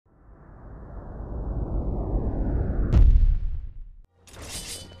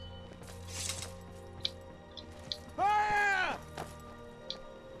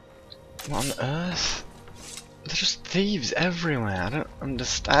What on earth? There's just thieves everywhere. I don't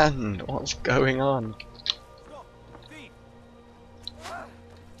understand what's going on.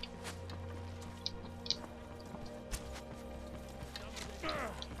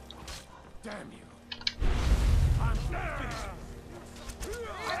 Damn you! I'm finished.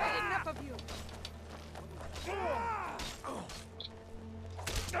 I've had enough of you.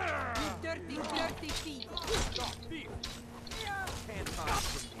 You dirty, dirty thief. Stop, thief! Can't hide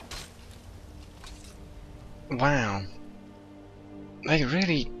from me. Wow. They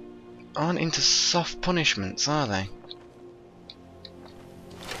really aren't into soft punishments, are they?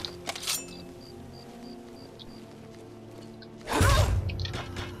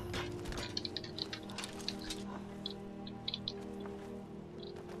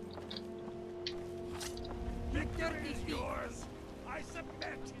 You dirty thief. Yours! I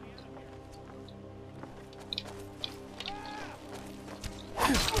submit!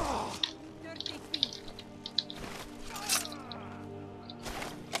 Dirty thief.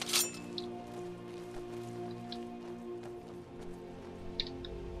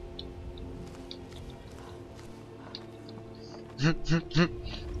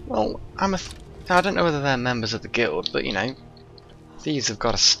 Well, I don't know whether they're members of the guild, but you know, thieves have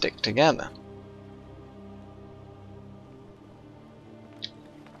got to stick together.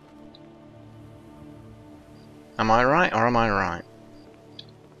 Am I right, or am I right?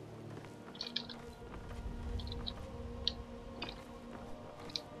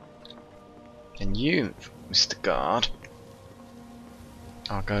 And you, Mr. Guard,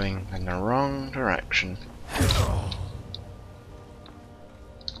 are going in the wrong direction.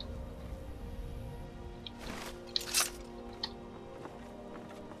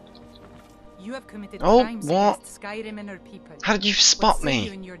 You have committed Oh, crimes what? against Skyrim and her people. How did you What spot say you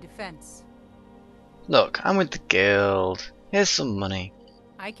me? in your defense? Look, I'm with the guild. Here's some money.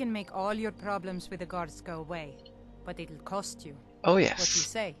 I can make all your problems with the guards go away, but it'll cost you. Oh What do you yes.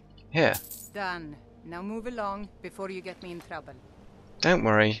 say? Here. Done. Now move along before you get me in trouble. Don't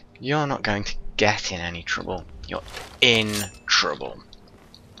worry, you're not going to get in any trouble. You're in trouble.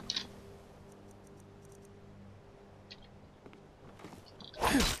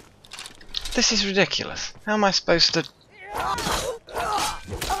 This is ridiculous. How am I supposed to...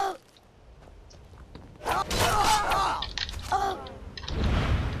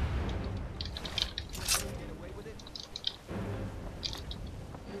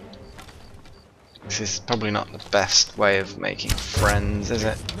 This is probably not the best way of making friends, is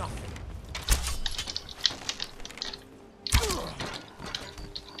it? Nothing.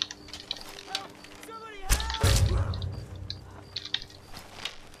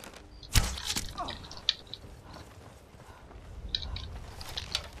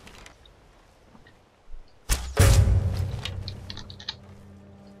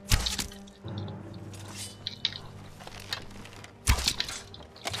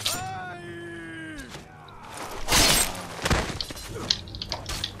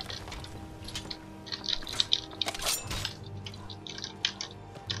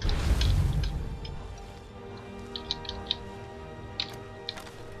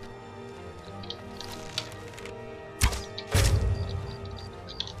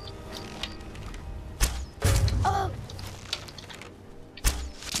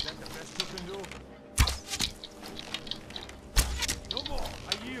 Is that the best you can do? No more!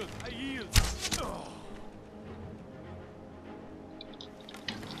 I yield! I yield!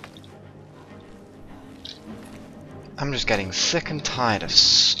 I'm just getting sick and tired of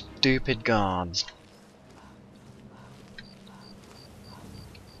stupid guards.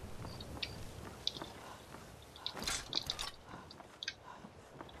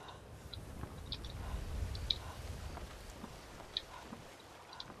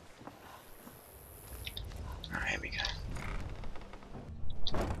 Alright, here we go.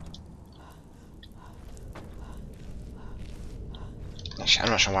 Actually,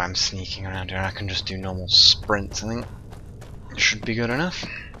 I'm not sure why I'm sneaking around here. I can just do normal sprints, I think. It should be good enough.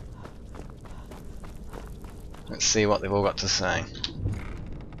 Let's see what they've all got to say.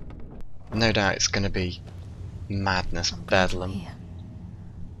 No doubt it's going to be madness, I'm glad you're bedlam. here.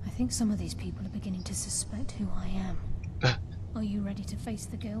 I think some of these people are beginning to suspect who I am. Are you ready to face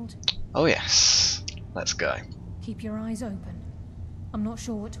the guild? Oh yes, let's go. Keep your eyes open. I'm not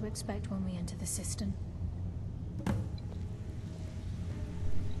sure what to expect when we enter the cistern.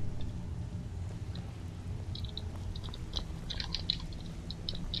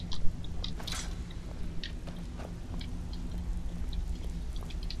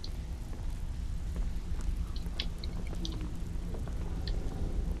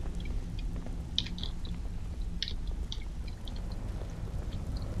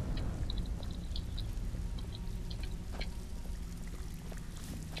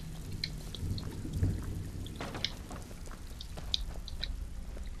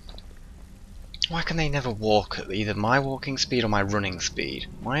 Why can they never walk at either my walking speed or my running speed?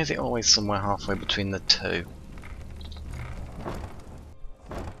 Why is it always somewhere halfway between the two?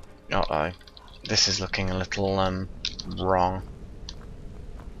 Uh-oh. This is looking a little, wrong.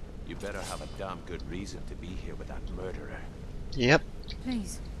 You better have a damn good reason to be here with that murderer. Yep.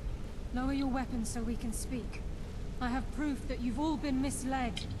 Please, lower your weapons so we can speak. I have proof that you've all been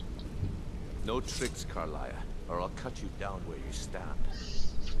misled. No tricks, Carlia, or I'll cut you down where you stand.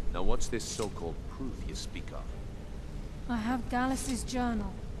 Now what's this so-called proof you speak of? I have Gallus's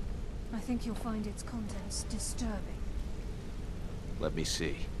journal. I think you'll find its contents disturbing. Let me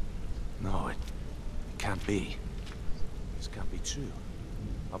see. No, it can't be. This can't be true.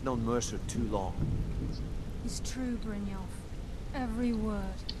 I've known Mercer too long. It's true, Brynjolf. Every word.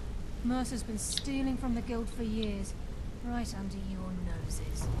 Mercer's been stealing from the guild for years, right under your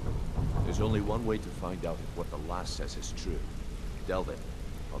noses. There's only one way to find out if what the lass says is true. Delvin,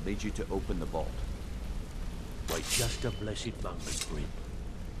 I'll need you to open the vault. Wait just a blessed moment, Bryn.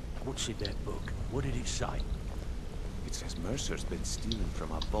 What's in that book? What did it say? It says Mercer's been stealing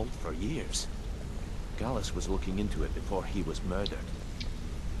from our vault for years. Gallus was looking into it before he was murdered.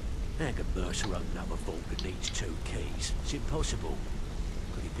 How can Mercer open up a vault that needs 2 keys? It's impossible.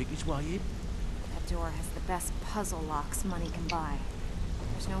 Could he pick his way in? That door has the best puzzle locks money can buy.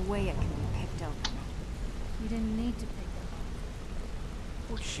 There's no way it can be picked open. You didn't need to pick them up.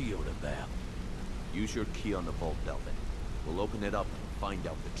 What's she on about? Use your key on the vault, Delvin. We'll open it up and find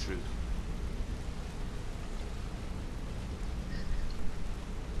out the truth.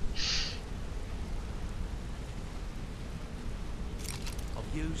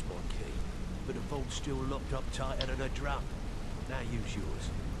 I've used my key, but the vault's still locked up tighter than a drum. Now use yours.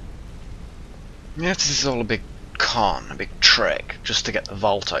 Yeah, if this is all a big con, a big trick, just to get the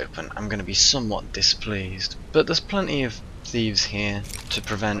vault open, I'm going to be somewhat displeased. But there's plenty of thieves here to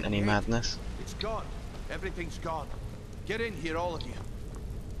prevent any madness. It's gone. Everything's gone. Get in here, all of you.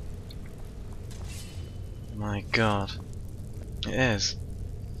 My god. It is.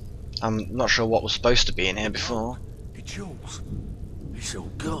 I'm not sure what was supposed to be in here before. The jewels. It's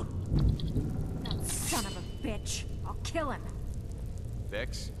all gone. That son of a bitch. I'll kill him.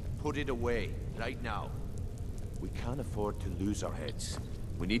 Vex, put it away, right now. We can't afford to lose our heads.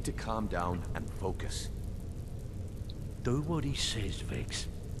 We need to calm down and focus. Do what he says, Vex.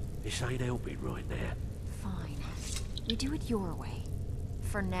 This ain't helping right now. Fine. We do it your way.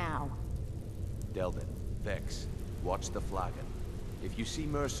 For now. Delvin, Vex, watch the flagon. If you see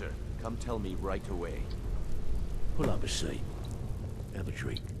Mercer, come tell me right away. Pull up a seat. Have a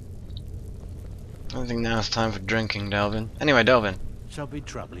drink. I don't think now's time for drinking, Delvin. Anyway, Delvin. Something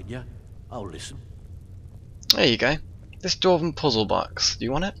troubling you? I'll listen. There you go. This dwarven puzzle box. Do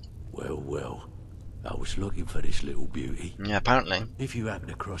you want it? Well, well. I was looking for this little beauty. Yeah, apparently. If you happen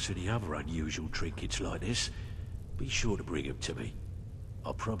across any other unusual trinkets like this, be sure to bring them to me.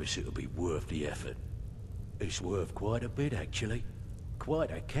 I promise it'll be worth the effort. It's worth quite a bit, actually.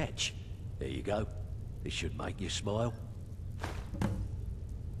 Quite a catch. There you go. This should make you smile.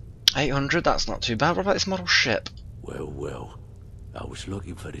 800, that's not too bad. What about this model ship? Well, well. I was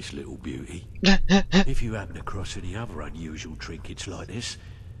looking for this little beauty. If you happen across any other unusual trinkets like this,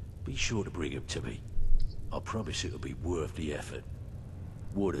 be sure to bring them to me. I promise it'll be worth the effort.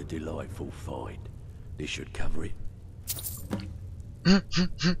 What a delightful find. This should cover it.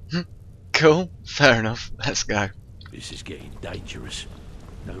 Cool. Fair enough. Let's go. This is getting dangerous.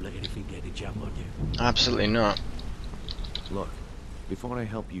 Don't let anything get a jump on you. Absolutely not. Look, before I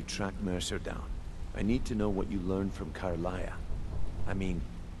help you track Mercer down, I need to know what you learned from Carlia. I mean,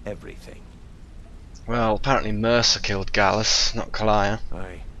 everything. Well, apparently Mercer killed Gallus, not Kalia.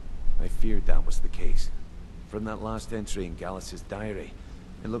 I feared that was the case. From that last entry in Gallus's diary,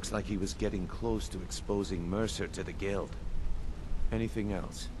 it looks like he was getting close to exposing Mercer to the guild. Anything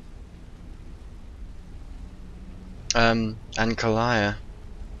else? And Kalia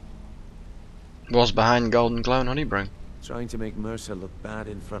was behind Golden Glow and Honeybrew. Trying to make Mercer look bad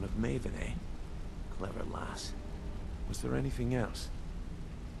in front of Maven, eh? Clever lass. Was there anything else?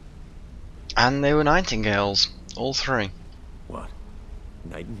 And they were nightingales, all three. What?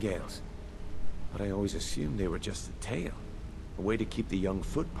 Nightingales? But I always assumed they were just a tale. A way to keep the young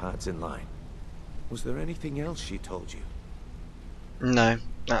footpads in line. Was there anything else she told you? No,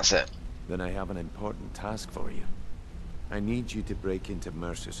 that's it. Then I have an important task for you. I need you to break into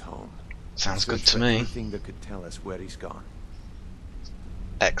Mercer's home. Sounds good Search to for me. anything that could tell us where he's gone.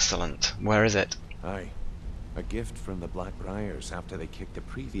 Excellent. Where is it? Aye. A gift from the Blackbriars after they kicked the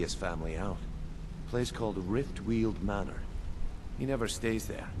previous family out. A place called Riftweald Manor. He never stays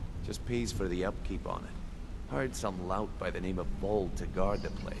there, just pays for the upkeep on it. Hired some lout by the name of Vold to guard the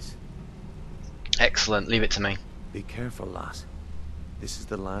place. Excellent, leave it to me. Be careful, lass. This is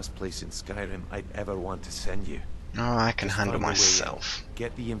the last place in Skyrim I'd ever want to send you. Oh, I can Just handle find a way in, myself.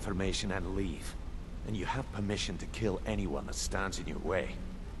 get the information and leave. And you have permission to kill anyone that stands in your way.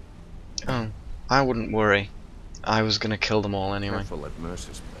 Oh, I wouldn't worry. I was gonna kill them all anyway. Careful at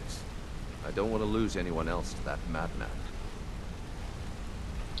Mercer's place. I don't want to lose anyone else to that madman.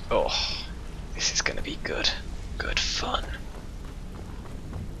 Oh, this is gonna be good. Good fun.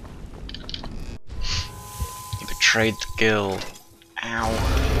 He betrayed the guild. Ow.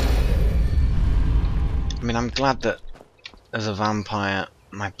 I mean, I'm glad that as a vampire,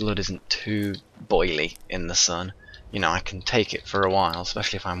 my blood isn't too boily in the sun. You know, I can take it for a while,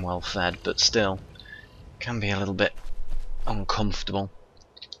 especially if I'm well fed, but still, it can be a little bit uncomfortable.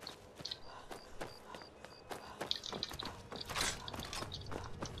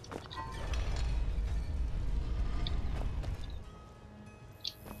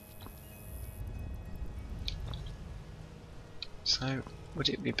 So, would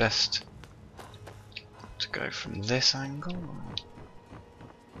it be best to go from this angle? Or...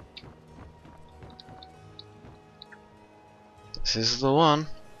 This is the one.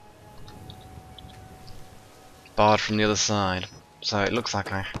 Barred from the other side. So it looks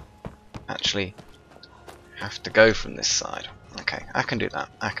like I actually have to go from this side. Okay, I can do that.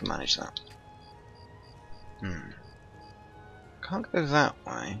 I can manage that. Can't go that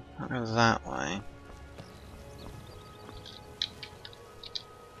way. Can't go that way.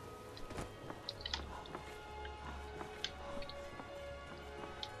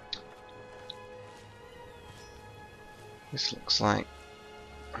 This looks like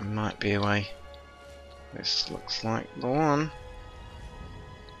it might be a way. This looks like the one.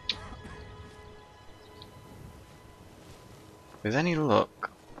 With any luck,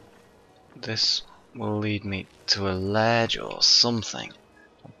 this will lead me to a ledge or something.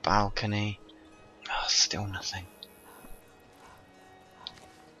 A balcony. Oh, still nothing.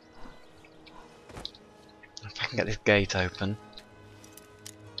 If I can get this gate open.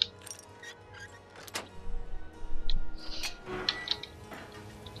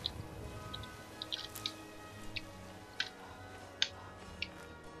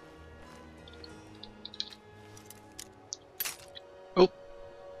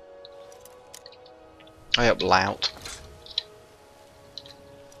 Hurry up, lout.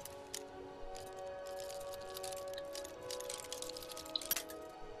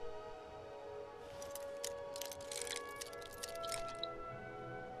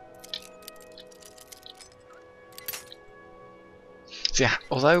 See,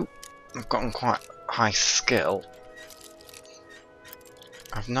 although I've gotten quite high skill,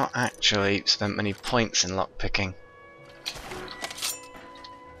 I've not actually spent many points in lockpicking.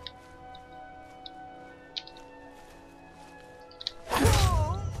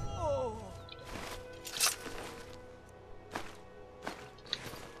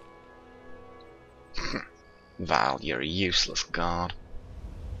 Val, you're a useless guard.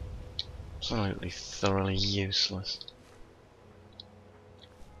 Absolutely, thoroughly useless.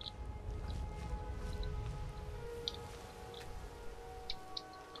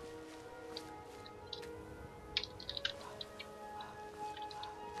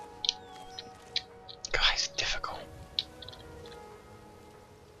 Guys, difficult.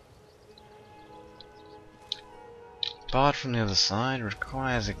 Barred from the other side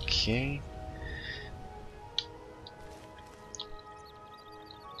requires a key.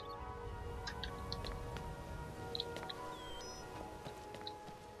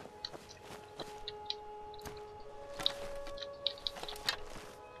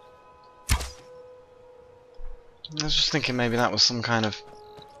 I was just thinking maybe that was some kind of...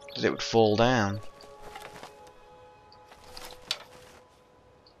 that it would fall down.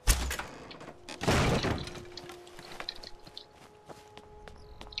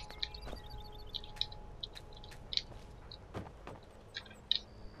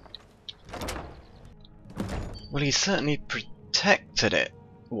 Well, he certainly protected it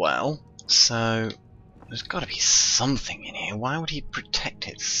well, so there's got to be something in here. Why would he protect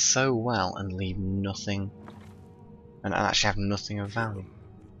it so well and leave nothing... and actually have nothing of value?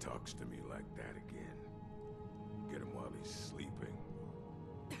 Talks to me like that again. Get him while he's sleeping.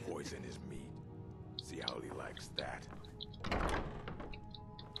 Poison his meat. See how he likes that.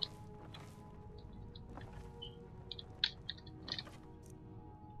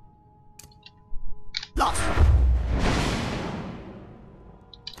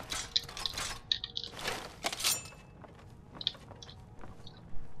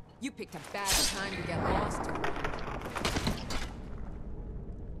 You picked a bad time to get lost.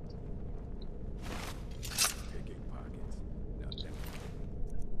 Picking pockets. Nothing.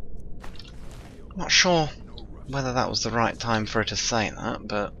 Feel Not sure whether that was the right time for her to say that,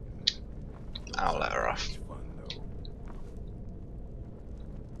 but I'll let her off.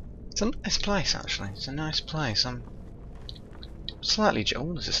 It's a nice place, actually. It's a nice place. I'm slightly...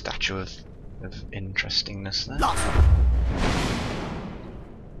 Oh, there's a statue of interestingness there.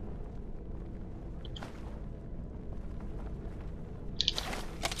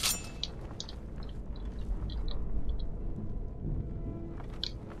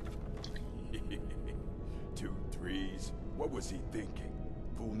 Two threes. What was he thinking?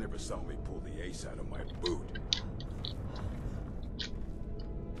 Fool never saw me pull the ace out of my boot.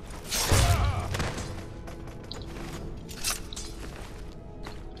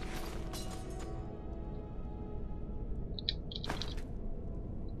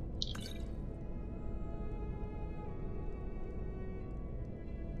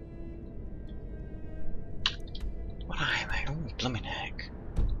 What are you, mate? Oh, blooming heck.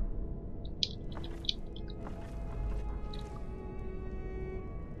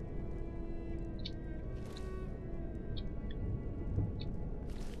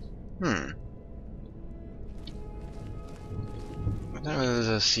 I don't know whether there's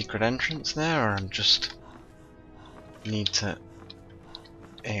a secret entrance there, or I'm just need to...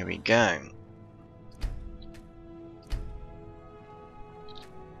 Here we go.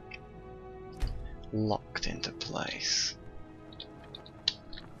 Locked into place.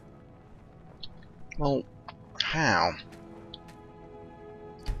 Well, how?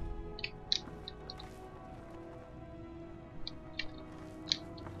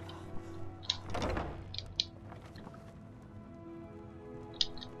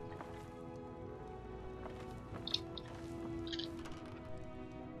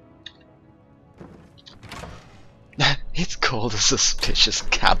 It's called a suspicious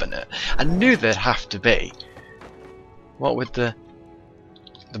cabinet. I knew there'd have to be. What with the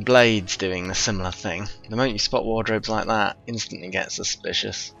blades doing the similar thing. The moment you spot wardrobes like that, instantly get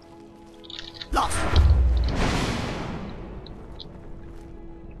suspicious.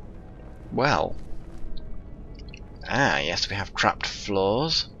 Well. Ah, yes, we have trapped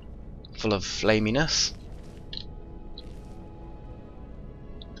floors. Full of flaminess.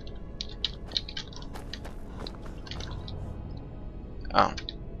 Oh.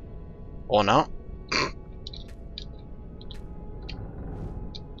 Or not.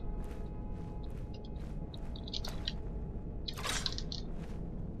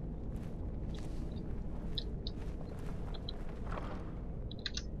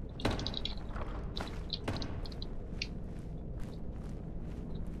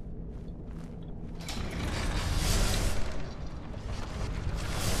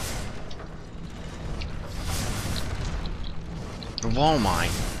 Oh my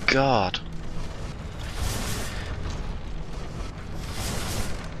god.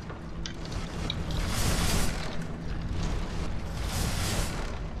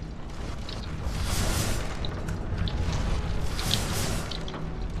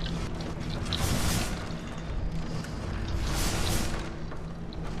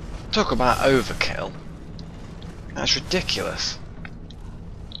 Talk about overkill. That's ridiculous.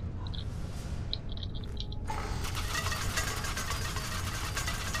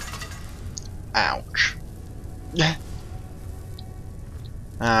 Ouch. Yeah.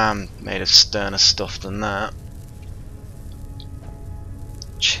 Made of sterner stuff than that.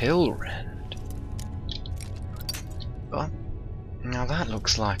 Chillrend. What? Now that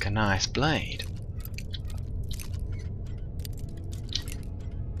looks like a nice blade.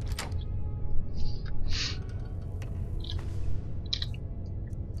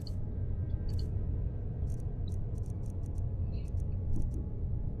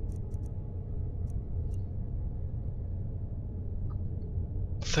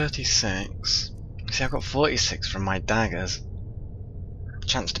 $36. See, I've got 46 from my daggers.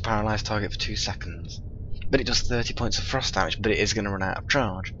 Chance to paralyze target for 2 seconds. But it does 30 points of frost damage, but it is going to run out of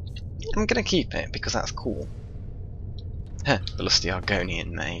charge. I'm going to keep it because that's cool. Heh, the lusty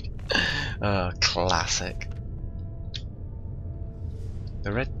Argonian maid. Oh, classic.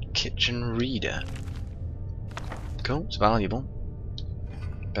 The Red Kitchen Reader. Cool, it's valuable.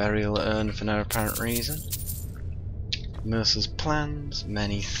 Burial urn for no apparent reason. Mercer's plans,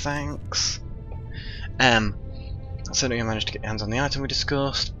 many thanks. Certainly I managed to get your hands on the item we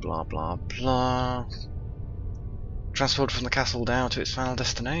discussed, blah blah blah. Transported from the castle down to its final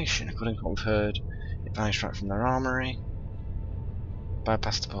destination. According to what we've heard, it vanished right from their armory.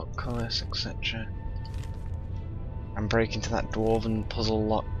 Bypassed the portcullis, etc. And break into that dwarven puzzle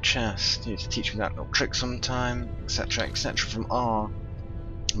locked chest. You need to teach me that little trick sometime, etc, etc. From R.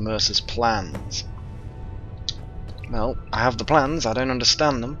 Mercer's plans. Well, I have the plans, I don't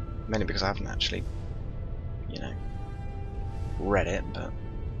understand them. mainly because I haven't actually, you know, read it, but...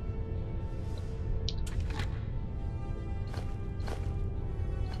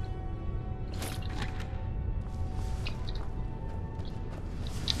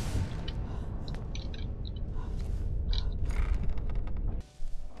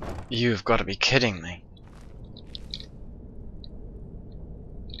 You've got to be kidding me.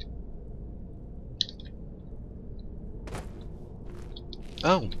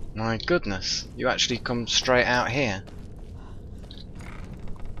 Oh, my goodness. You actually come straight out here.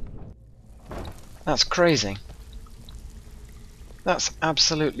 That's crazy. That's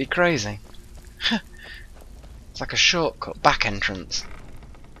absolutely crazy. It's like a shortcut, back entrance.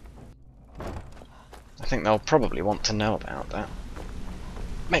 I think they'll probably want to know about that.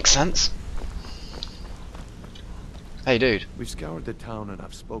 Makes sense. Hey dude. We've scoured the town and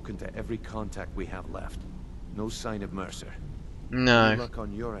I've spoken to every contact we have left. No sign of Mercer. No. Any luck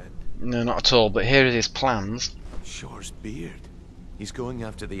on your end? No, not at all, but here are his plans. Shore's beard. He's going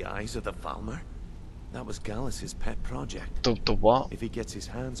after the eyes of the Falmer? That was Gallus's pet project. The what? If he gets his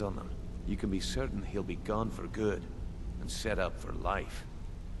hands on them, you can be certain he'll be gone for good and set up for life.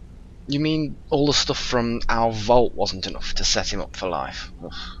 You mean all the stuff from our vault wasn't enough to set him up for life?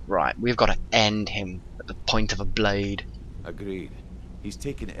 Ugh, right, we've got to end him at the point of a blade. Agreed. He's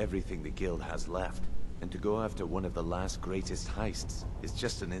taken everything the guild has left, and to go after one of the last greatest heists is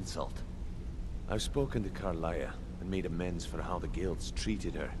just an insult. I've spoken to Carlia and made amends for how the guild's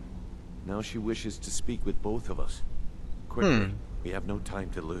treated her. Now she wishes to speak with both of us. Quickly, we have no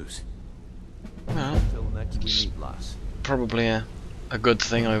time to lose. Well, Until next we meet, lass. probably a good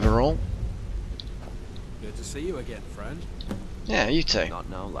thing overall. Good to see you again, friend. Yeah, you too. Not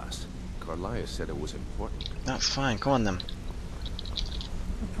now, lass. Carlia said it was important. That's fine, come on then.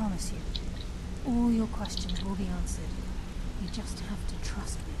 I promise you, all your questions will be answered. You just have to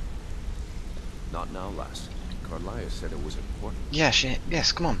trust me. Not now, lass. Carlia said it was important. Yeah,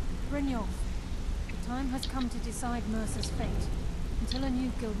 yes, come on. Brynjolf, the time has come to decide Mercer's fate. Until a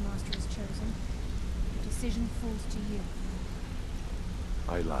new guildmaster is chosen, the decision falls to you.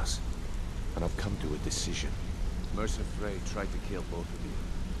 Aye, lass. And I've come to a decision. Mercer Frey tried to kill both of you.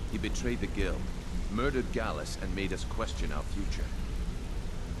 He betrayed the guild, murdered Gallus, and made us question our future.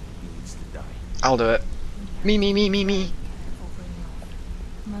 He needs to die. I'll do it. Me. Careful, Brynjolf.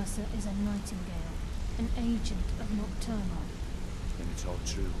 Mercer is a nightingale, an agent of Nocturnal. And it's all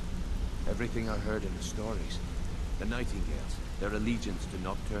true. Everything I heard in the stories. The Nightingales, their allegiance to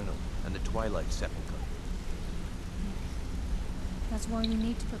Nocturnal, and the Twilight Sepulchre. That's why we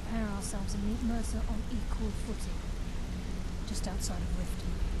need to prepare ourselves and meet Mercer on equal footing. Just outside of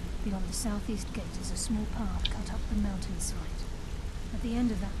Riften, beyond the southeast gate, is a small path cut up the mountainside. At the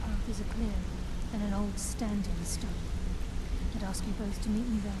end of that path is a clearing and an old standing stone. I'd ask you both to meet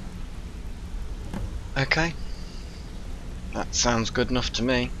me there. Okay. That sounds good enough to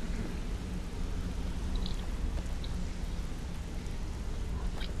me.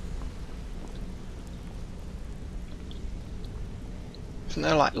 Isn't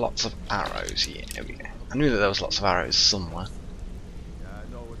there like lots of arrows here? There we go. I knew that there was lots of arrows somewhere. Yeah, I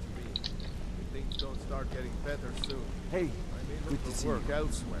know what you mean. If things don't start getting better soon, Hey, I may good look to for see work you.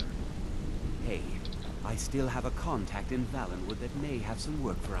 elsewhere. Hey, I still have a contact in Valenwood that may have some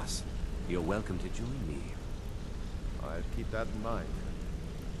work for us. You're welcome to join me. I'll keep that in mind.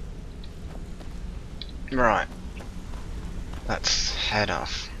 Right. Let's head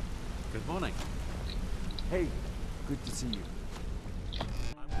off. Good morning. Hey, good to see you.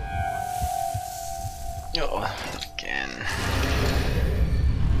 Oh, again.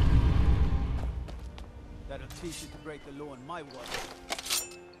 That'll teach you to break the law in my world.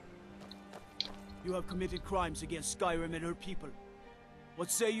 You have committed crimes against Skyrim and her people.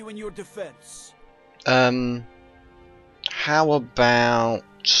 What say you in your defense? How about...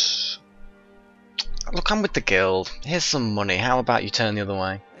 Look, I'm with the guild. Here's some money. How about you turn the other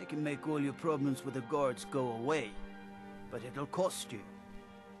way? I can make all your problems with the guards go away, but it'll cost you.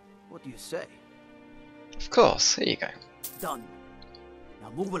 What do you say? Of course. Here you go. Done.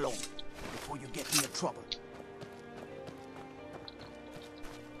 Now move along, before you get into trouble.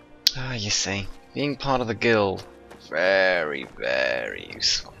 Ah, you see. Being part of the guild. Very, very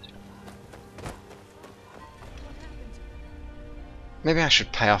useful. Maybe I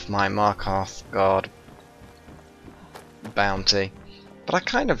should pay off my Markarth Guard bounty. But I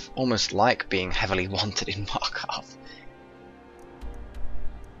kind of almost like being heavily wanted in Markarth.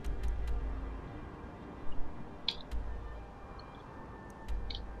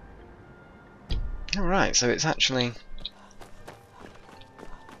 Alright, so it's actually...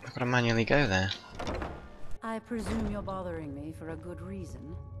 I've got to manually go there. I presume you're bothering me for a good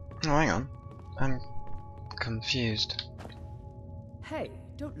reason. Oh, hang on. I'm confused. Hey,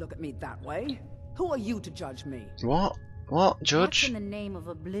 don't look at me that way. Who are you to judge me? What? What, What Judge? in the name of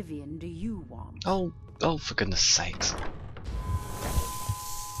oblivion do you want? Oh, for goodness sakes.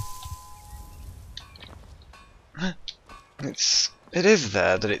 It is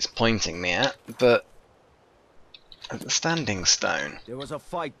there that it's pointing me at, but at the standing stone. There was a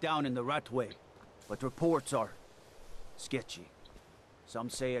fight down in the Ratway, but reports are sketchy. Some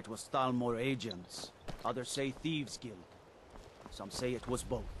say it was Thalmor agents, others say Thieves Guild. Some say it was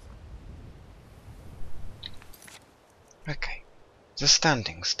both. Okay. The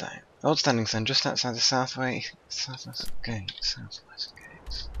standing stone. Old standing stone just outside the southwest gate. Southwest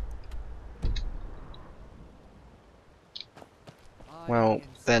gates. Well,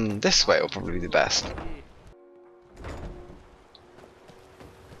 then this way will probably be the best.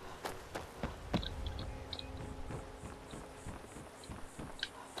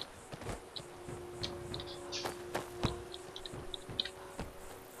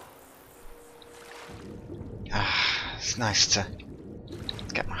 It's nice to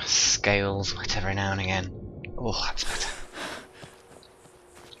get my scales wet every now and again. Oh, that's better.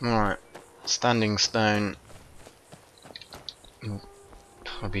 Alright, standing stone.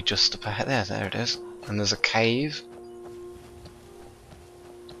 Probably just up ahead. There it is. And there's a cave.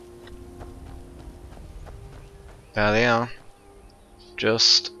 There they are.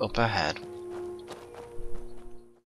 Just up ahead.